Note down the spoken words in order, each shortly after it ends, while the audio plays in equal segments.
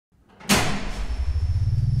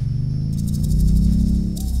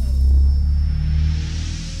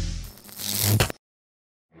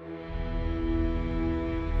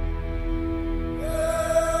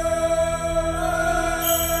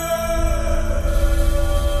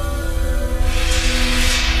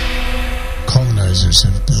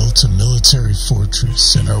built a military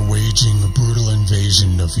fortress and are waging a brutal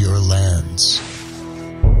invasion of your lands.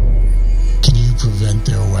 Can you prevent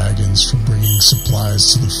their wagons from bringing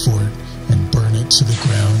supplies to the fort and burn it to the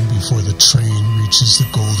ground before the train reaches the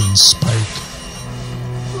golden spike?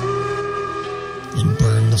 In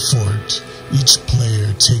Burn the Fort, each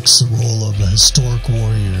player takes the role of a historic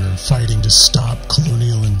warrior fighting to stop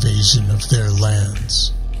colonial invasion of their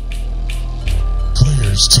lands.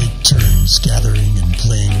 Players take turns gathering and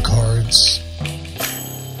playing cards.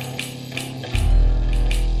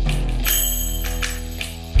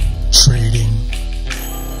 Trading.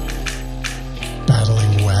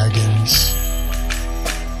 Battling wagons.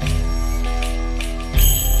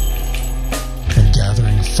 And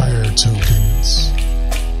gathering fire tokens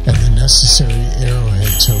and the necessary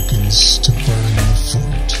arrowhead tokens to burn the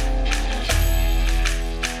fort.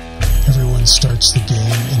 Everyone starts the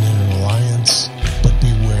game in an alliance, but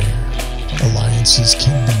beware, alliances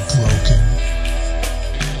can be broken.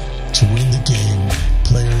 To win the game,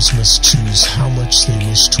 players must choose how much they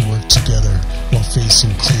wish to work together while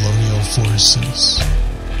facing colonial forces.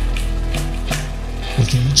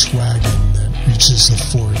 With each wagon that reaches the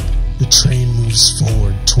fort, the train moves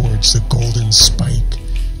forward towards the golden spike,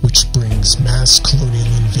 which brings mass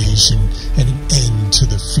colonial invasion and an end to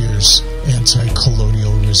the fierce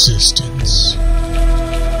anti-colonial resistance.